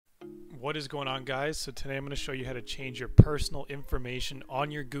What is going on, guys? So today I'm going to show you how to change your personal information on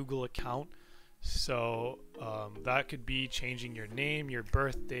your Google account. So that could be changing your name, your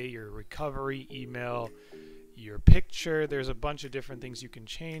birthday, your recovery email, your picture. There's a bunch of different things you can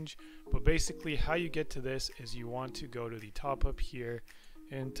change, but basically how you get to this is you want to go to the top up here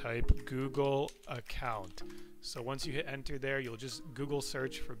and type Google account. So once you hit enter there, you'll just Google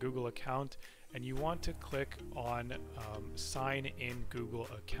search for Google account, and you want to click on sign in Google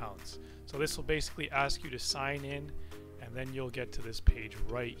accounts. So this will basically ask you to sign in, and then you'll get to this page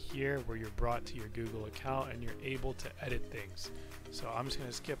right here where you're brought to your Google account and you're able to edit things. So I'm just going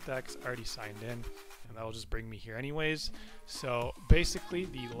to skip that because I already signed in, and that will just bring me here anyways. So basically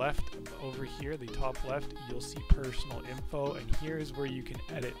the left over here, the top left, you'll see personal info, and here is where you can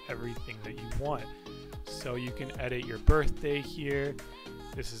edit everything that you want. So you can edit your birthday here.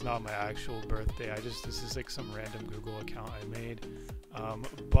 This is not my actual birthday, this is like some random Google account I made.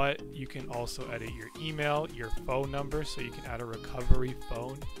 But you can also edit your email, your phone number, so you can add a recovery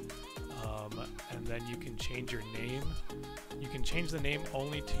phone. And then you can change your name. You can change the name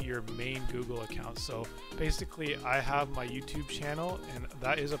only to your main Google account. So basically I have my YouTube channel, and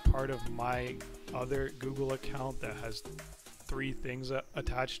that is a part of my other Google account that has 3 things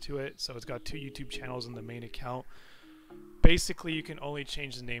attached to it. So it's got 2 YouTube channels in the main account. Basically you can only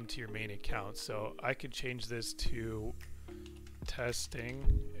change the name to your main account. So I could change this to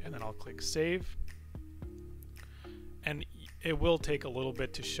testing, and then I'll click save. And it will take a little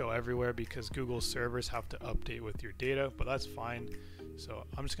bit to show everywhere because Google servers have to update with your data, but that's fine. So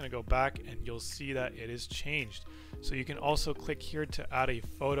I'm just going to go back, and you'll see that it is changed. So you can also click here to add a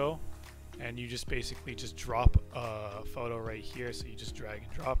photo, and you just basically just drop a photo right here. So you just drag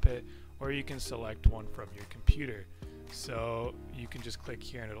and drop it, or you can select one from your computer. So you can just click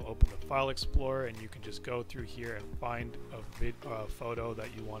here and it'll open the file explorer, and you can just go through here and find a photo that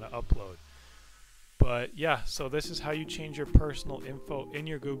you want to upload. But yeah, so this is how you change your personal info in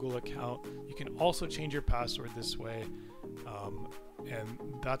your Google account. You can also change your password this way, and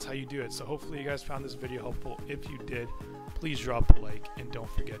that's how you do it. So hopefully you guys found this video helpful. If you did, please drop a like, and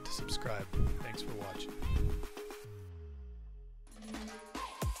don't forget to subscribe. Thanks for watching.